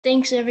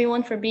Thanks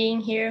everyone for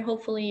being here.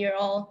 Hopefully you're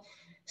all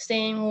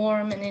staying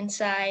warm and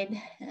inside,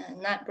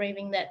 not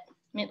braving that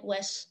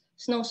Midwest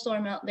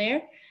snowstorm out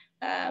there.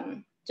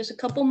 Just a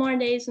couple more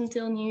days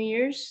until New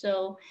Year's,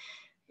 so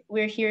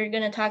we're here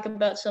going to talk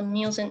about some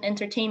meals and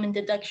entertainment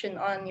deduction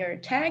on your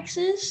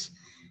taxes.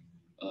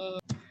 And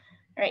all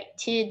right,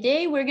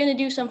 today we're going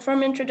to do some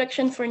firm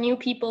introduction for new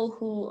people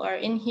who are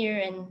in here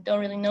and don't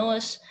really know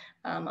us.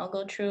 I'll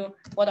go through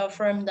what our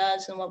firm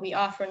does and what we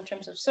offer in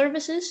terms of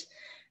services.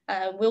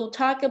 We'll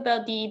talk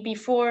about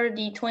before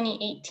the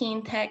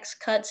 2018 Tax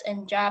Cuts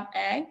and Job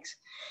Acts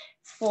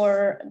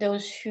for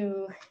those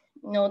who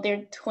know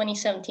their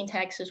 2017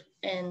 taxes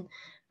and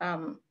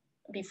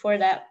before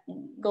that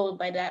go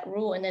by that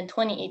rule. And then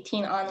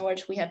 2018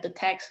 onwards, we have the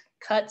Tax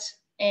Cuts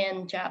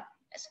and Job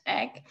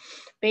Act.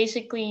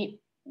 Basically,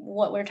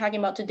 what we're talking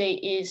about today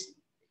is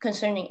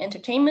concerning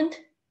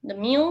entertainment, the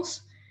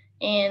meals,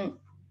 and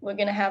we're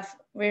going to have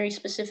very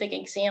specific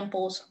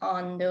examples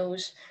on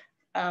those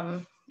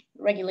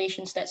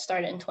regulations that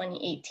started in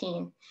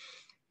 2018.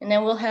 And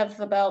then we'll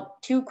have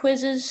about 2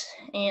 quizzes,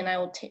 and I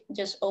will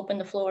just open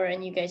the floor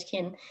and you guys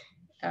can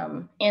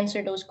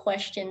answer those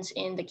questions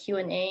in the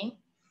Q&A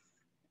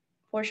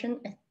portion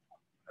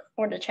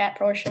or the chat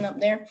portion up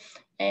there.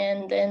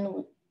 And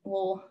then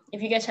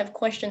if you guys have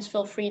questions,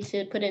 feel free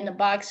to put it in the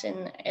box,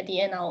 and at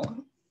the end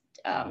I'll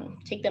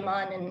take them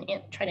on and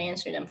try to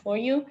answer them for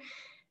you.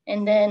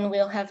 And then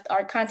we'll have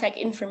our contact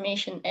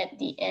information at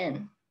the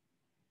end.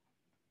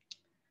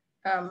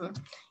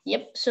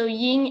 So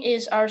Ying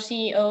is our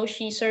CEO.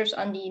 She serves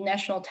on the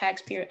National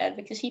Taxpayer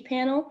Advocacy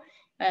Panel,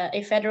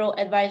 a federal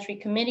advisory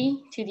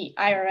committee to the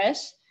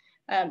IRS.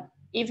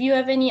 If you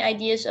have any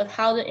ideas of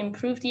how to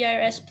improve the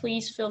IRS,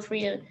 please feel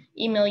free to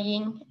email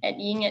Ying at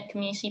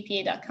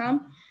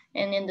ying@communitycpa.com.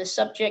 And in the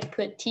subject,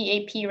 put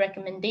TAP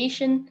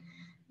recommendation.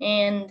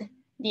 And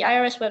the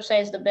IRS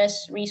website is the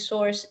best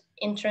resource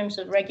in terms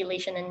of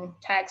regulation and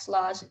tax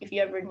laws. If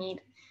you ever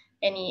need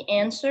any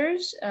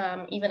answers,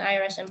 even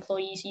IRS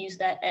employees use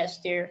that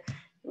as their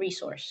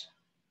resource.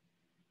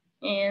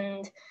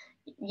 And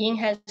Ying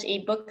has a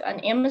book on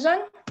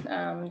Amazon.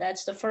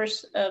 That's the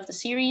first of the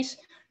series,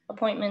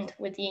 Appointment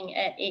with Ying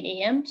at 8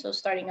 a.m. So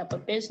starting up a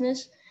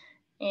business.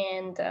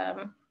 And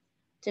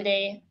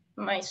today,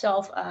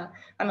 myself, I'm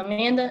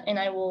Amanda, and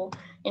I will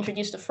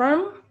introduce the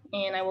firm,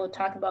 and I will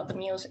talk about the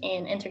meals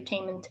and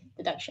entertainment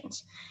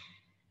deductions.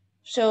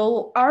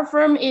 So our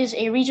firm is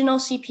a regional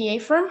CPA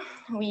firm.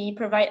 We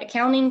provide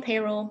accounting,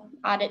 payroll,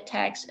 audit,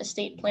 tax,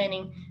 estate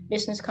planning,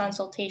 business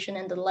consultation,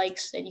 and the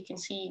likes that you can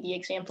see the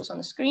examples on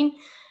the screen.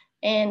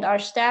 And our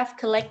staff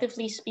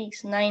collectively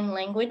speaks 9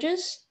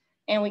 languages,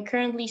 and we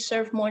currently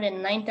serve more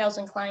than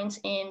 9,000 clients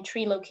in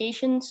 3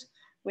 locations,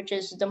 which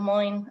is Des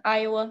Moines,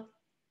 Iowa,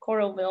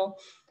 Coralville,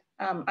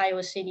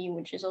 Iowa City,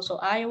 which is also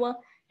Iowa,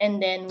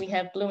 and then we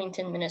have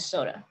Bloomington,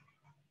 Minnesota.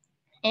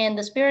 And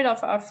the spirit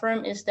of our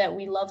firm is that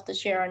we love to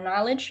share our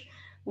knowledge.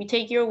 We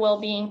take your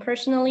well-being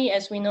personally,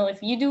 as we know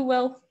if you do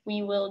well,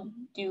 we will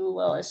do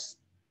well as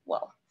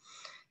well.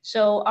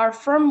 So our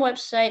firm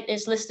website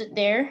is listed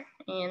there.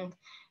 And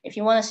if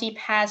you want to see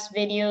past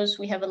videos,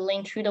 we have a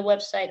link through the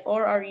website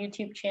or our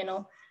YouTube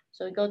channel.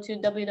 So go to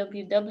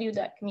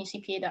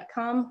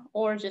www.communitycpa.com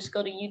or just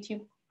go to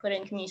YouTube, put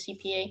in Community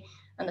CPA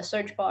on the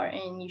search bar,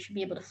 and you should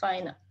be able to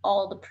find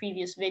all the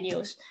previous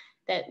videos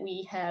that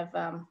we have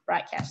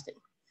broadcasted.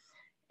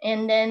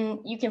 And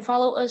then you can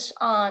follow us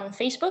on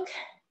Facebook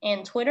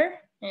and Twitter,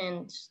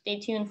 and stay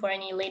tuned for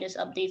any latest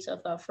updates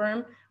of our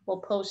firm. We'll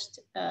post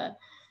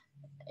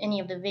any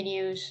of the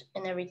videos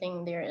and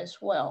everything there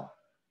as well.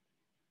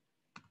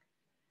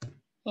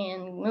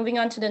 And moving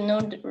on to the no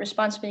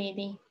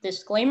responsibility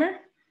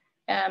disclaimer.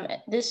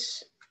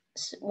 This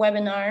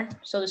webinar,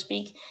 so to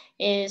speak,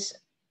 is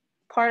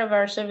part of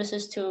our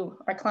services to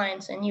our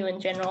clients and you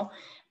in general,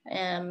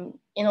 in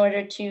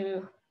order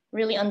to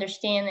really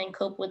understand and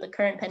cope with the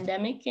current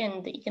pandemic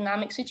and the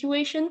economic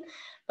situation,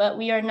 but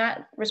we are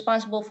not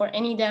responsible for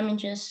any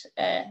damages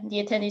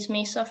the attendees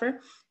may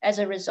suffer as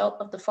a result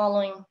of the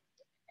following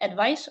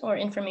advice or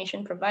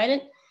information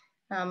provided.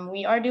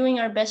 We are doing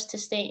our best to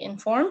stay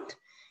informed.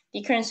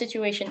 The current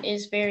situation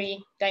is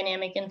very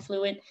dynamic and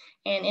fluid,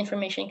 and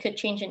information could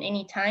change at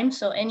any time.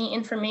 So any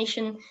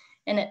information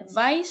and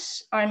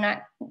advice are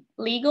not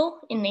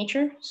legal in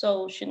nature,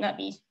 so should not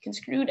be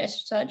construed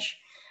as such.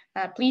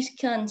 Please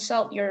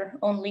consult your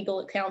own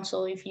legal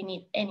counsel if you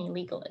need any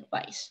legal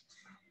advice.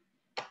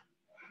 All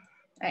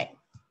right,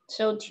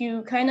 so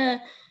to kind of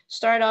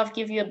start off,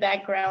 give you a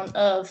background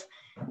of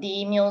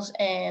the meals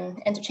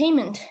and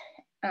entertainment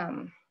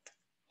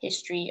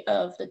history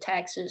of the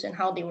taxes and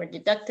how they were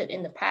deducted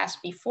in the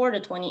past before the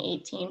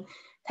 2018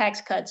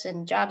 Tax Cuts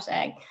and Jobs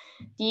Act.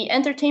 The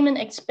entertainment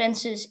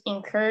expenses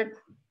incurred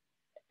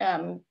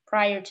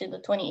prior to the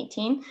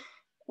 2018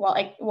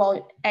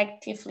 while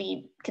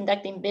actively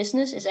conducting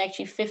business is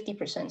actually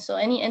 50%. So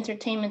any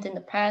entertainment in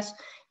the past,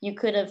 you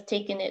could have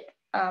taken it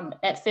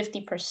at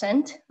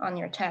 50% on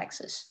your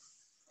taxes.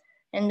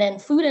 And then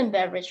food and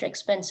beverage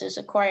expenses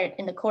acquired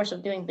in the course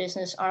of doing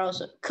business are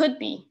also could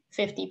be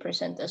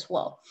 50% as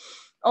well.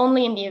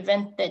 only in the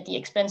event that the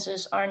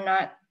expenses are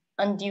not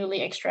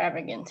unduly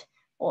extravagant,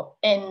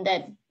 and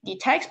that the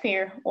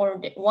taxpayer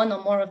or one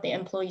or more of the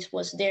employees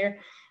was there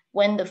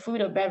when the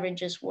food or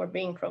beverages were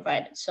being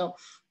provided. So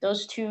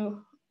those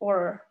two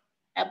were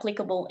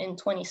applicable in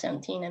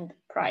 2017 and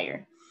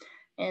prior.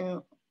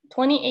 In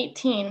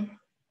 2018,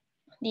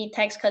 the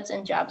Tax Cuts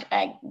and Jobs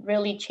Act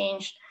really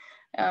changed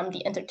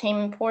the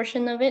entertainment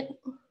portion of it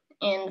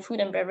and food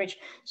and beverage.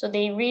 So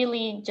they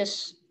really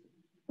just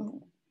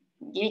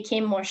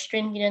became more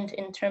stringent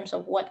in terms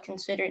of what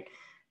considered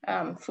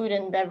food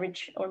and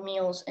beverage or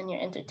meals in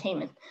your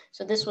entertainment.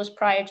 So this was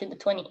prior to the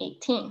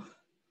 2018.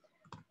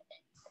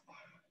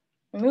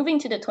 Moving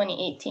to the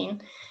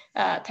 2018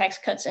 Tax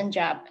Cuts and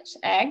Jobs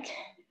Act,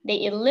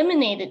 they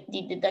eliminated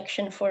the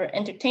deduction for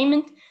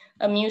entertainment,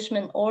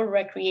 amusement, or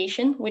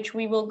recreation, which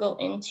we will go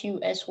into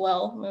as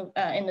well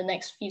in the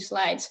next few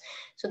slides.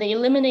 So they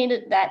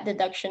eliminated that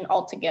deduction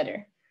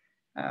altogether.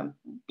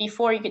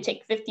 Before you could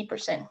take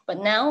 50%, but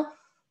now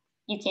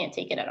you can't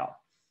take it at all.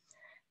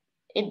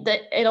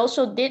 It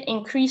also did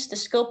increase the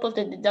scope of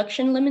the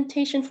deduction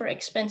limitation for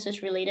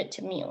expenses related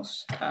to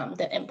meals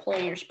that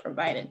employers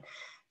provided.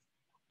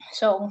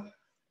 So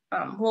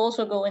we'll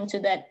also go into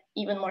that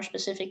even more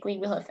specifically.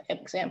 We'll have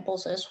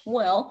examples as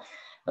well,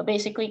 but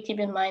basically keep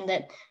in mind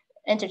that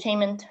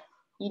entertainment,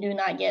 you do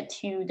not get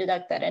to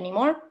deduct that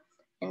anymore.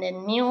 And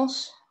then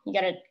meals, you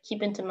got to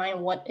keep into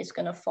mind what is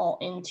going to fall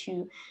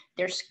into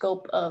their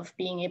scope of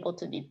being able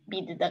to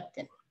be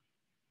deducted.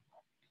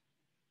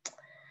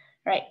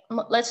 Right,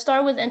 let's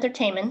start with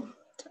entertainment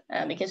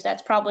because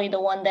that's probably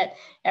the one that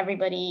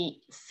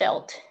everybody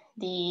felt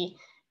the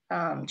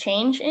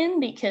change in,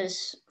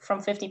 because from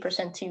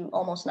 50% to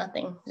almost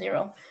nothing,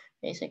 zero,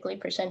 basically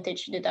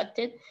percentage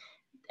deducted.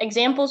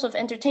 Examples of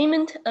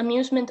entertainment,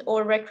 amusement,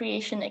 or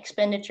recreation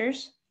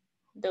expenditures,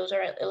 those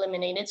are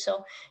eliminated.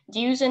 So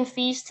dues and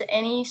fees to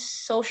any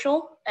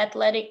social,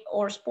 athletic,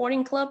 or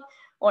sporting club,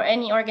 or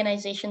any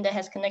organization that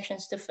has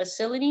connections to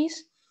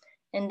facilities.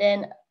 And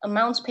then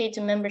amounts paid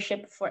to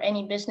membership for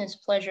any business,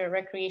 pleasure,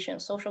 recreation,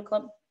 social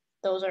club,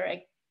 those are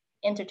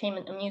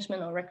entertainment,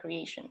 amusement, or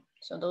recreation.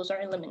 So those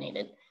are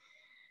eliminated.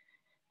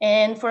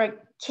 And for a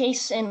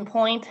case in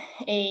point,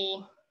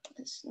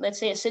 let's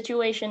say a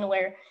situation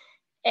where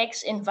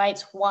X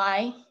invites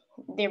Y,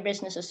 their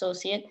business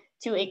associate,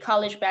 to a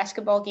college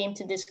basketball game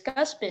to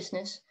discuss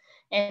business.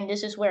 And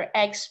this is where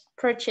X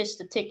purchased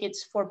the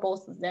tickets for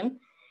both of them.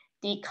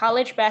 The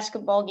college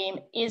basketball game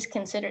is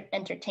considered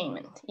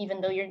entertainment,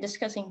 even though you're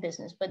discussing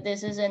business, but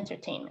this is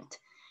entertainment.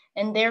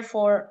 And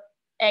therefore,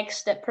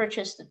 X that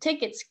purchased the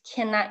tickets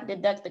cannot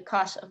deduct the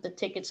cost of the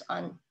tickets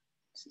on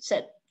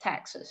said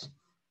taxes.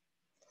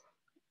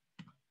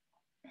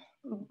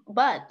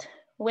 But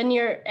when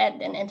you're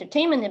at an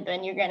entertainment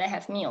event, you're gonna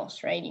have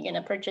meals, right? You're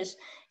gonna purchase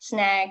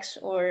snacks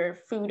or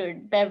food or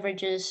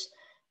beverages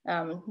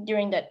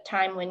during that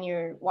time when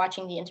you're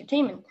watching the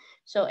entertainment.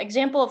 So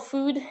example of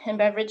food and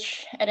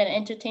beverage at an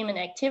entertainment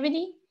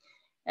activity,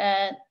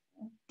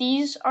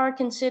 these are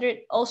considered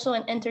also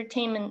an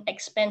entertainment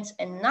expense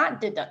and not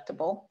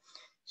deductible.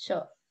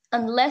 So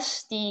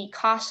unless the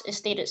cost is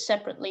stated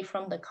separately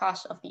from the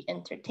cost of the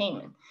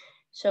entertainment.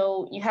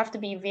 So you have to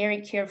be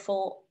very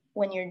careful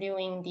when you're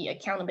doing the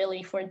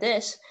accountability for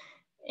this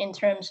in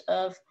terms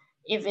of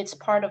if it's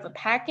part of a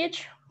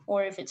package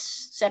or if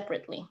it's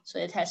separately. So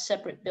it has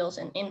separate bills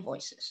and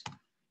invoices.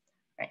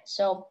 Right.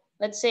 So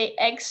let's say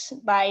X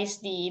buys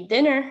the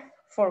dinner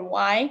for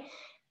Y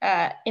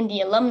in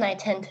the alumni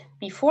tent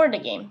before the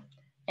game.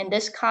 And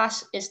this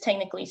cost is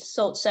technically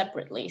sold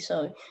separately.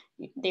 So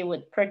they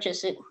would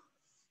purchase it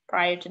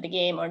prior to the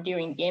game or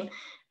during the game,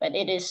 but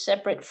it is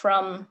separate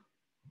from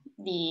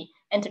the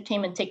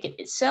entertainment ticket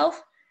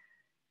itself.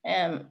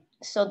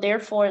 So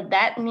therefore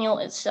that meal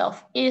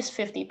itself is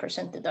 50%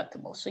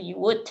 deductible. So you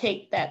would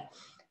take that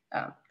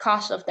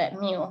cost of that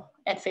meal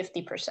at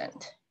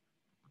 50%.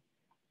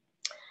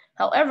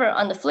 However,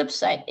 on the flip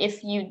side,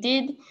 if you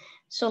did,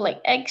 so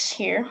like X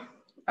here,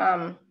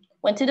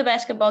 went to the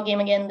basketball game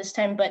again this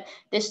time, but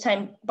this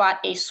time bought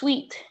a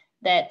suite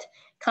that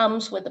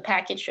comes with a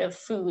package of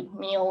food,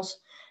 meals,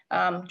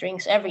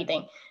 drinks,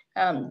 everything.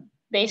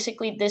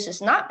 Basically, this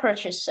is not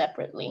purchased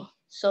separately.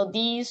 So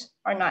these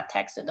are not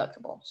tax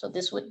deductible. So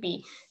this would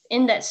be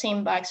in that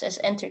same box as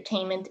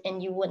entertainment,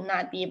 and you would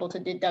not be able to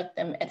deduct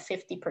them at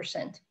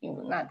 50%. You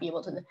would not be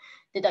able to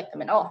deduct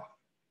them at all.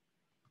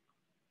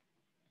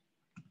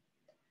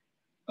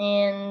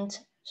 And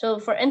so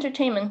for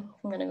entertainment,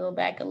 I'm going to go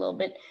back a little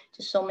bit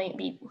just so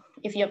maybe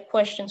if you have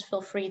questions,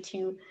 feel free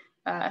to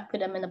put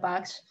them in the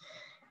box.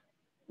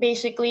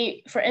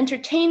 Basically, for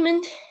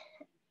entertainment,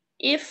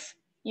 if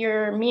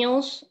your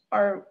meals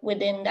are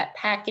within that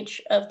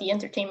package of the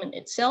entertainment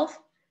itself,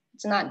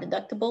 it's not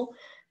deductible.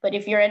 But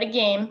if you're at a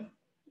game,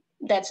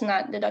 that's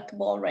not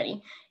deductible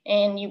already,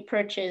 and you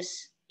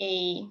purchase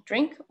a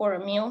drink or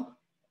a meal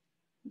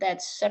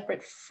that's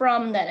separate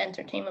from that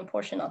entertainment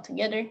portion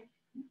altogether,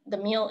 the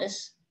meal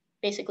is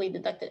basically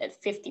deducted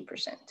at 50%,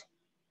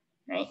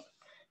 right?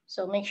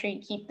 So make sure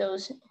you keep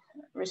those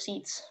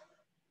receipts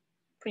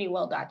pretty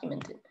well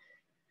documented.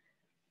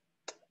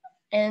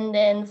 And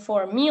then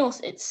for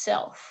meals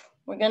itself,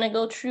 we're gonna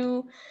go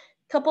through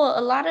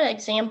a lot of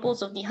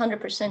examples of the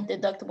 100%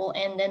 deductible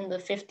and then the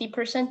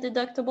 50%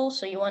 deductible.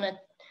 So you wanna,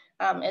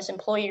 as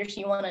employers,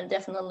 you wanna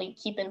definitely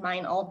keep in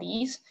mind all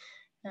these.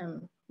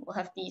 We'll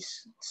have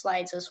these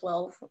slides as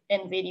well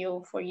and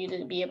video for you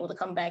to be able to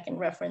come back and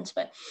reference.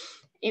 But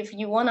if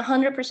you want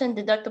 100%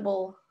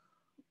 deductible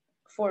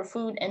for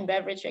food and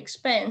beverage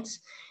expense,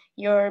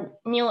 your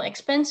meal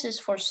expenses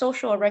for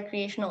social or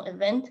recreational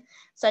event,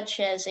 such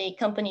as a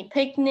company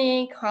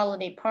picnic,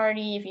 holiday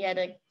party, if you had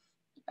a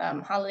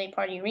holiday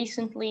party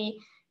recently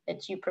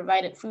that you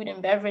provided food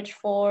and beverage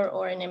for,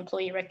 or an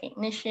employee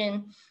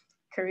recognition,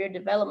 career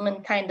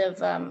development kind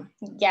of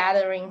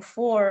gathering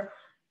for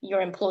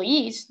your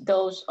employees,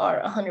 those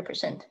are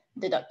 100%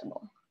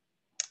 deductible.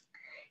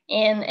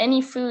 And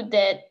any food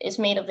that is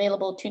made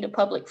available to the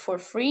public for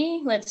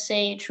free, let's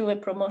say through a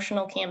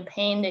promotional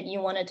campaign that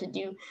you wanted to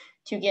do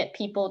to get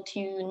people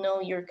to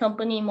know your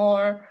company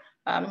more,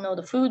 know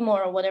the food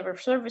more, or whatever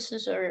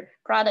services or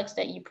products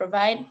that you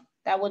provide,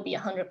 that would be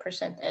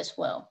 100% as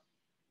well.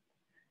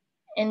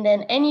 And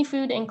then any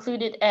food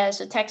included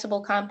as a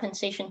taxable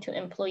compensation to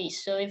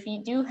employees. So if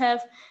you do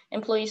have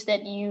employees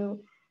that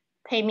you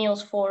pay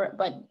meals for,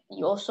 but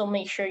you also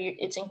make sure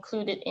it's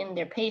included in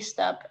their pay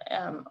stub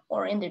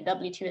or in their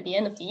W-2 at the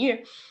end of the year,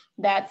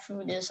 that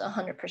food is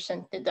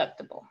 100%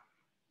 deductible.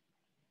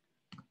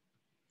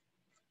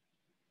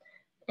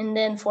 And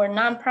then for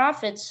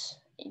nonprofits,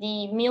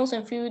 the meals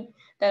and food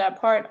that are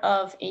part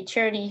of a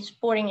charity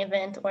sporting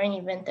event or any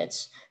event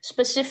that's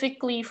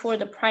specifically for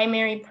the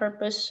primary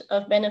purpose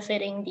of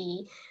benefiting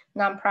the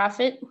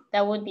nonprofit,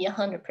 that would be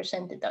 100%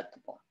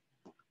 deductible.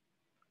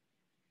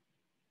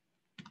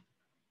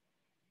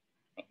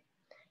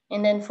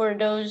 And then for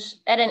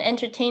those at an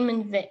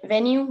entertainment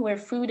venue where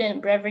food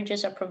and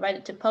beverages are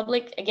provided to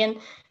public, again,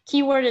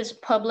 keyword is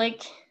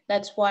public.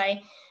 That's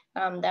why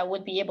that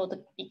would be able to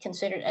be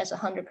considered as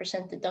 100%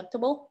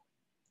 deductible,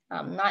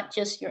 not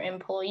just your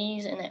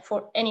employees. And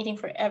for anything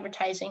for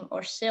advertising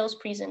or sales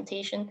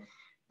presentation,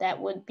 that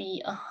would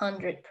be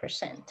 100%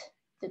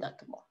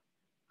 deductible.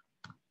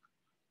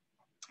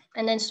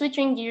 And then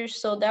switching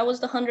gears, so that was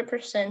the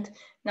 100%.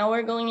 Now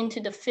we're going into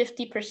the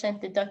 50%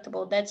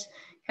 deductible. That's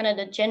kind of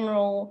the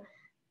general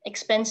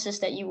expenses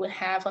that you would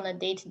have on a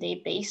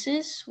day-to-day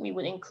basis. We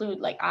would include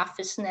like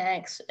office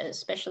snacks,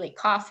 especially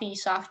coffee,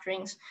 soft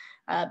drinks,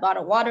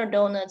 bottled water,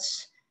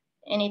 donuts,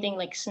 anything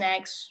like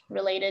snacks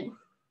related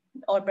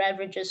or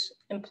beverages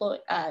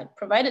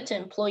provided to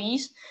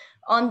employees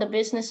on the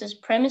business's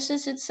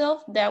premises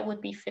itself, that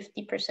would be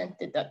 50%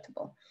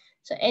 deductible.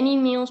 So any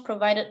meals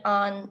provided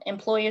on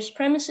employer's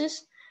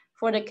premises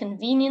for the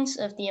convenience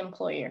of the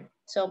employer.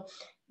 So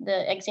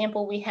the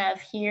example we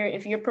have here,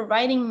 if you're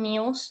providing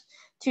meals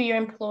to your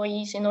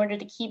employees in order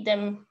to keep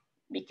them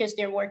because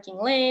they're working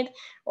late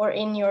or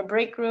in your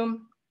break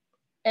room,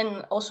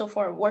 and also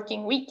for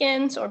working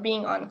weekends or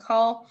being on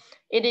call,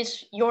 it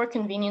is your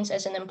convenience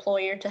as an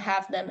employer to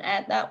have them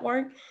at that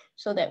work.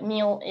 So that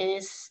meal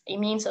is a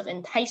means of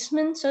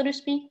enticement, so to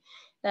speak.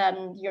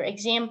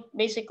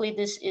 Basically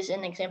this is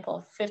an example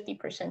of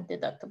 50%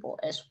 deductible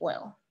as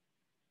well.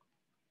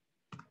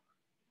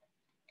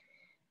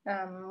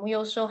 We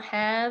also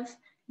have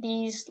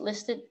these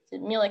listed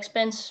meal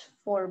expense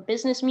for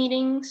business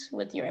meetings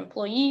with your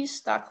employees,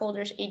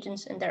 stockholders,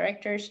 agents, and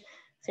directors,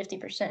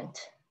 50%.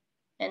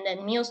 And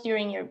then meals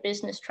during your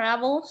business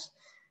travels,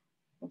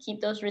 keep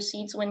those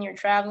receipts when you're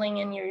traveling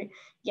and you're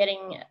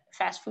getting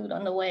fast food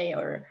on the way,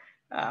 or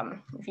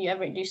if you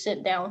ever do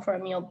sit down for a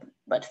meal,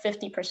 but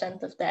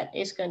 50% of that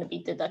is going to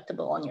be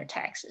deductible on your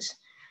taxes.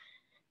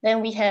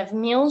 Then we have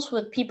meals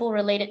with people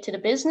related to the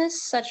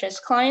business, such as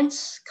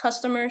clients,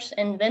 customers,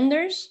 and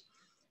vendors,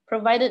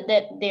 provided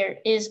that there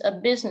is a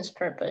business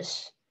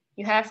purpose.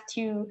 You have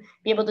to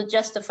be able to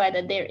justify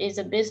that there is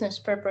a business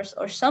purpose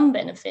or some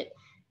benefit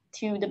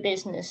to the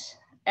business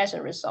as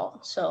a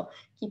result. So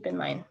keep in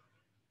mind,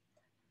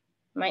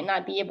 might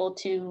not be able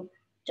to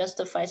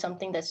justify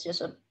something that's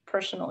just a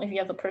personal, if you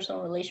have a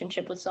personal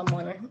relationship with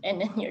someone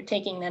and then you're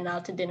taking them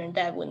out to dinner,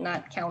 that would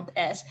not count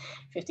as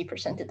 50%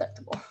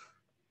 deductible.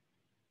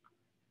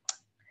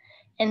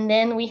 And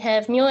then we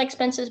have meal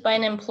expenses by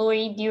an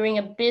employee during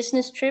a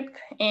business trip,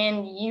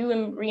 and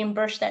you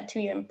reimburse that to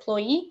your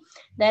employee.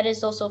 That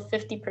is also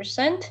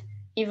 50%,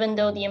 even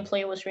though the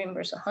employee was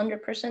reimbursed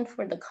 100%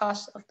 for the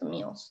cost of the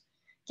meals.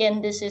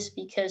 Again, this is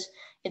because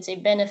it's a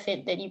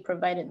benefit that you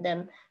provided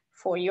them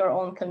for your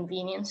own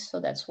convenience.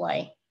 So that's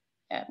why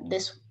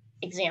this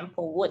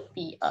example would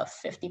be a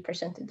 50%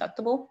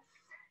 deductible.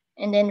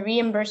 And then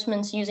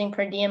reimbursements using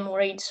per diem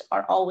rates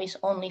are always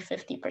only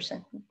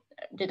 50%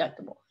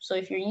 deductible. So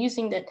if you're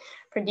using that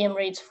per diem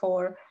rates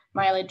for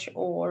mileage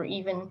or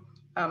even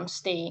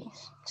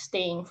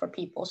staying for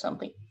people,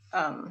 something,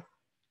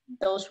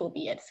 those will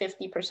be at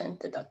 50%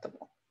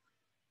 deductible.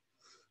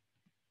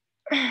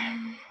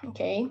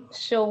 Okay,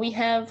 so we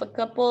have a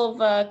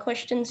couple of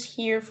questions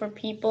here for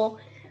people.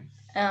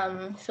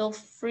 Feel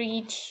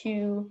free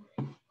to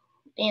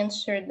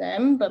answer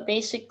them, but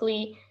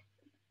basically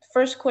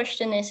first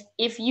question is,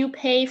 if you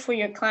pay for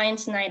your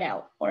client's night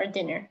out or a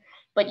dinner,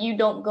 but you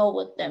don't go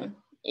with them,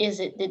 is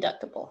it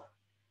deductible?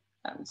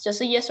 It's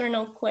just a yes or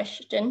no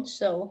question,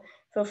 so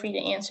feel free to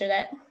answer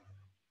that.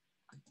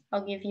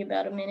 I'll give you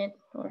about a minute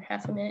or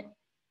half a minute.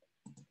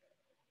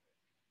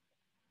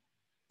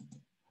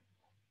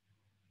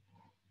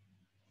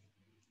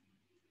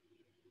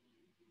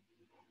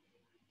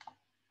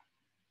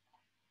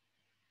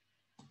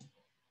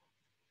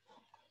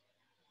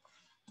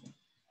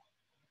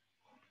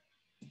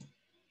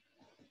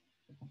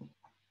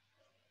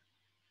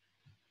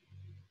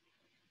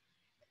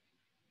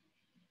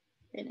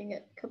 Did I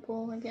get a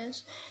couple, I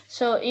guess?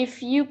 So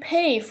if you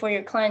pay for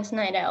your client's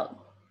night out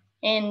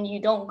and you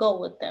don't go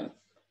with them,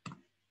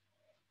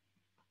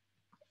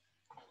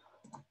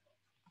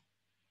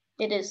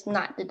 it is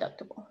not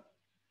deductible.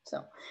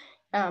 So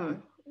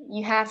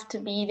you have to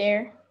be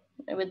there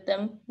with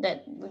them,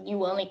 that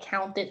you only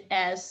count it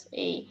as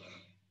a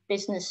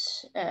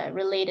business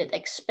related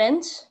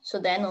expense. So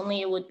then only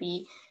it would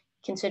be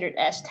considered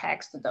as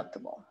tax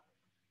deductible.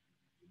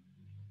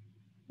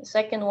 The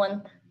second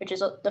one, which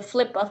is the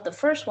flip of the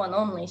first one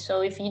only.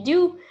 So if you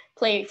do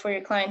play for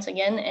your clients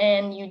again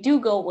and you do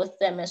go with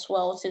them as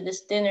well to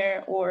this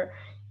dinner or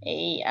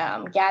a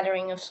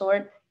gathering of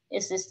sort,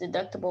 is this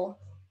deductible?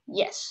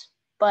 Yes,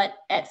 but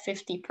at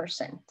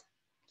 50%.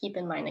 Keep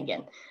in mind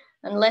again,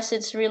 unless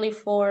it's really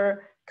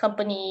for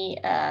company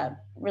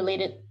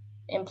related,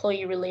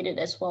 employee related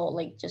as well,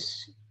 like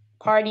just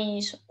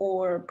parties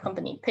or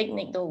company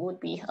picnic, though would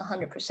be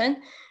 100%.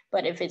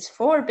 But if it's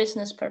for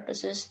business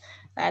purposes,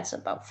 that's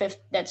about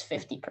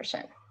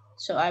 50%.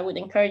 So I would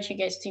encourage you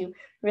guys to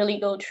really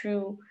go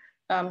through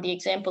the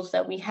examples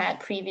that we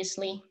had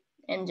previously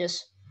and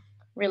just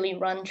really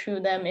run through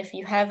them. If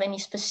you have any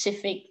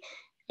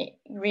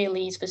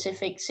really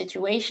specific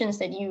situations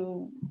that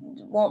you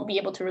won't be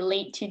able to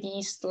relate to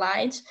these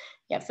slides,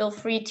 yeah, feel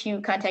free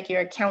to contact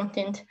your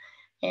accountant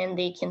and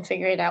they can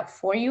figure it out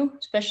for you,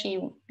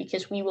 especially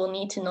because we will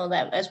need to know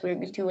that as we're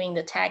doing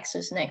the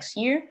taxes next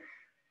year.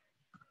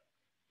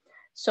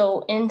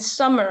 So in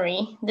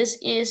summary, this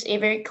is a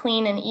very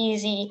clean and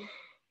easy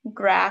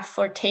graph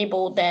or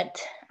table that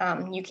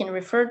you can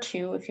refer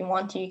to. If you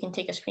want to, you can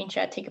take a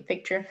screenshot, take a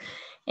picture,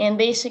 and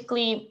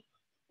basically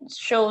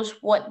shows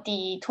what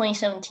the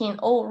 2017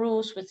 old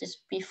rules, which is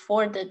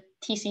before the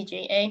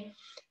TCJA,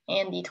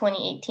 and the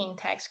 2018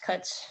 Tax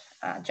Cuts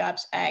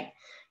Jobs Act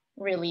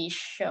really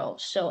show.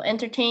 So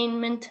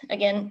entertainment,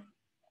 again,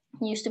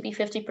 used to be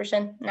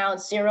 50%, now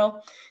it's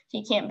 0.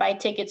 You can't buy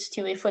tickets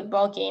to a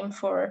football game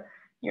for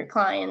your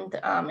client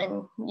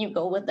and you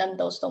go with them,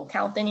 those don't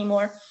count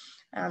anymore.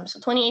 So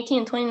 2018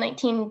 and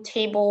 2019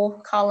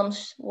 table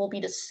columns will be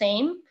the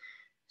same.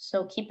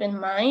 So keep in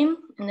mind.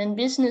 And then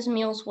business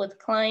meals with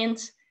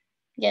clients,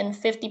 again,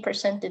 50%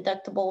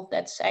 deductible.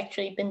 That's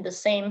actually been the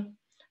same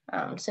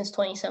since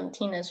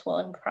 2017 as well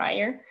and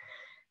prior.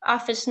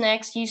 Office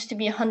snacks used to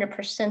be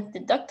 100%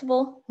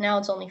 deductible. Now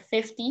it's only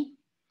 50.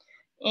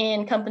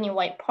 And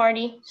company-wide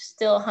party,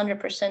 still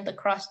 100%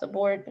 across the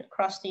board,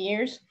 across the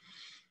years.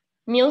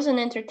 Meals and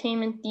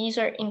entertainment, these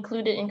are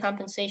included in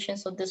compensation.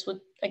 So this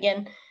would,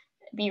 again,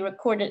 be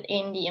recorded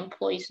in the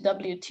employee's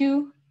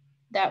W-2.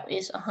 That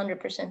is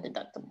 100%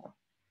 deductible.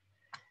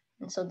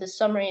 And so this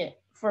summary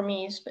for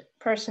me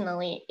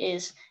personally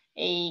is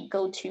a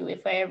go-to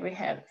if I ever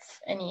have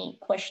any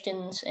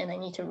questions and I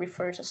need to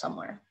refer to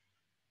somewhere.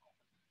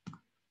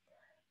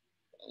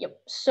 Yep,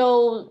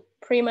 so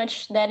pretty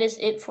much that is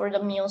it for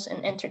the meals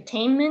and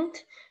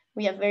entertainment.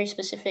 We have very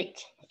specific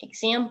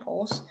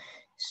examples.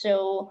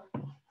 So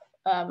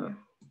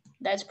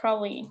that's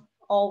probably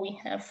all we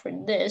have for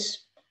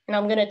this. And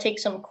I'm gonna take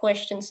some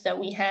questions that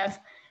we have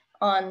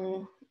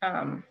on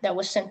that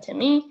was sent to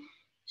me.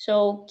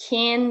 So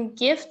can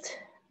gift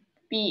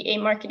be a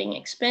marketing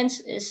expense?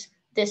 Is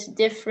this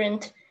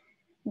different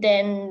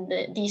than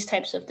these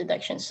types of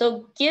deductions?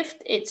 So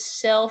gift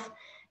itself,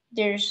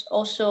 there's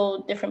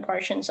also different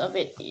portions of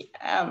it.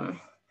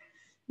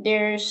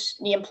 There's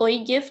the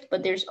employee gift,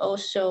 but there's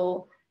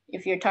also,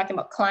 if you're talking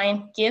about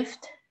client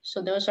gift,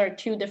 so those are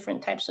two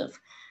different types of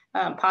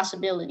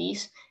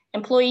possibilities.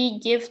 Employee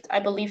gift, I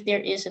believe there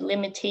is a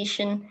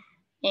limitation,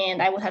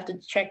 and I would have to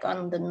check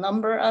on the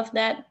number of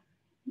that,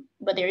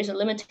 but there is a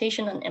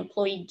limitation on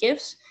employee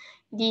gifts.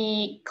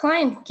 The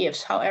client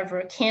gifts,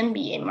 however, can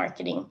be a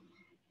marketing,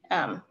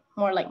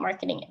 more like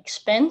marketing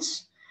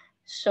expense.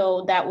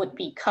 So that would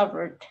be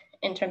covered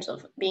in terms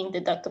of being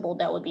deductible,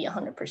 that would be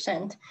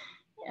 100%.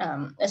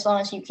 As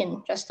long as you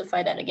can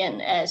justify that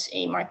again as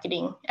a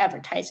marketing,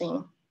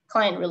 advertising,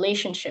 client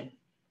relationship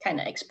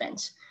kind of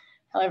expense.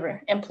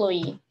 However,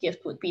 employee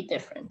gift would be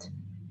different.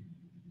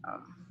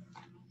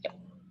 Yep.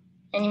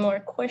 Any more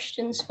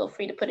questions? Feel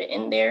free to put it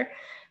in there.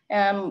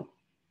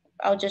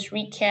 I'll just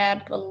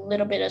recap a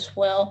little bit as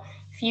well.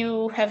 If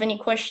you have any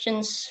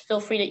questions, feel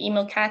free to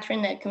email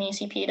Catherine at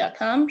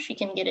communitycpa.com. She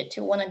can get it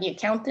to one of the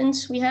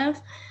accountants we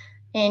have.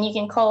 And you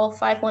can call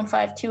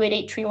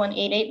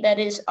 515-288-3188. That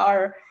is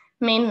our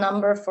main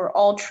number for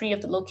all 3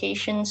 of the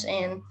locations.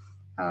 And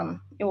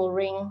it will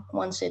ring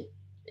once it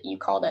you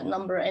call that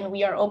number. And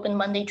we are open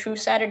Monday through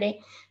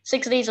Saturday,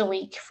 6 days a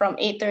week from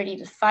 8:30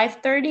 to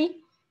 5:30.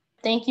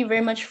 Thank you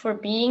very much for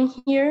being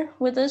here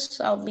with us.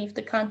 I'll leave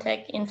the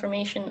contact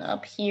information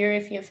up here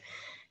if you have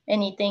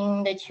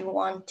anything that you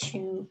want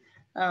to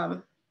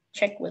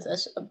check with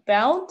us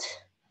about.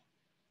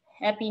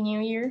 Happy New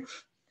Year.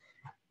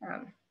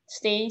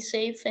 Stay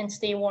safe and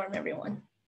stay warm, everyone.